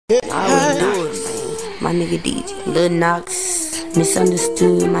I was yours, my nigga DJ. Lil Knox,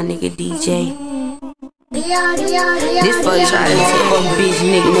 misunderstood, my nigga DJ. This for you fuck bitch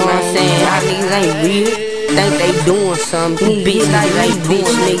nigga, know what I'm saying? Y'all niggas ain't real. Think they doing something, bitch like bitch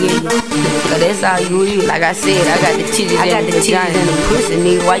nigga. Cause that's all you real. Like I said, I got the titties and the pussy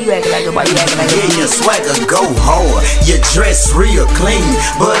nigga. Why you acting like a Yeah, your swagger go hard, you dress real clean,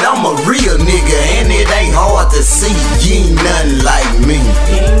 but I'm a real nigga and it ain't hard to see. You ain't nothing like me.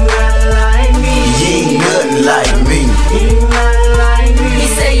 You ain't nothing like me. You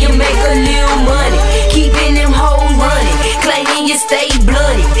say you make a little money, keeping them hoes running, claiming you stay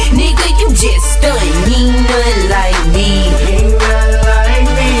bloody. Nigga, you just stunning. You ain't nothing like me.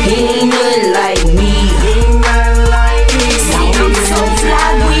 You ain't nothing like me. See, I'm so fly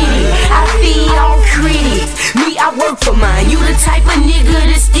with it, I feed on critics. Me, I work for mine. You the type of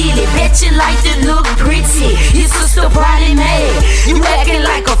nigga to steal it. Bet you like to look pretty. Your sister probably mad. You acting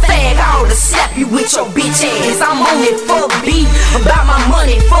like a fag. I oughta slap you with your bitch ass. I'm on it, fuck beat. About my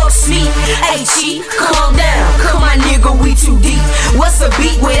money, fuck sleep. Hey, cheat, calm down. Come my nigga, we too deep. What's a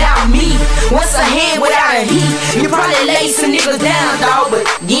beat without me? What's a hand without a heat? You probably lay some niggas down, dawg, but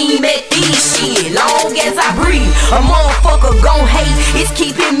you ain't met these shit. Long as I breathe, a motherfucker gon' hate. It's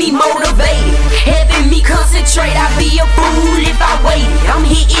keeping me motivated, helping me concentrate. I'd be a fool if I waited. I'm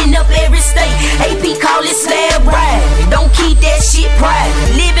hitting up every state. AP call it slab ride. Don't keep that shit private.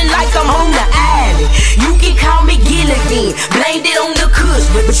 Living like I'm on the island. You can call me Gilligan. Blamed it on the kush,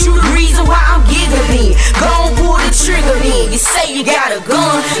 but you the reason why I'm giggling. Gon' pull the trigger then. You say you got a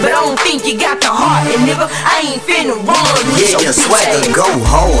gun, but I don't think you got the heart. And nigga, I ain't finna run. Yeah, your swagger go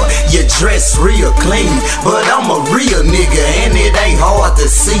hard, you dress real clean, but I'm a real nigga and it ain't hard to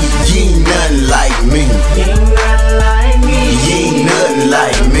see. You ain't nothing like me. You ain't nothing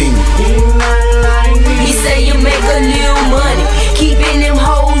like me. You say you make a little money, keeping them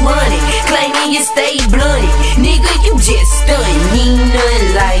hoes running, claiming you stay bloody. Nigga, you just stunning.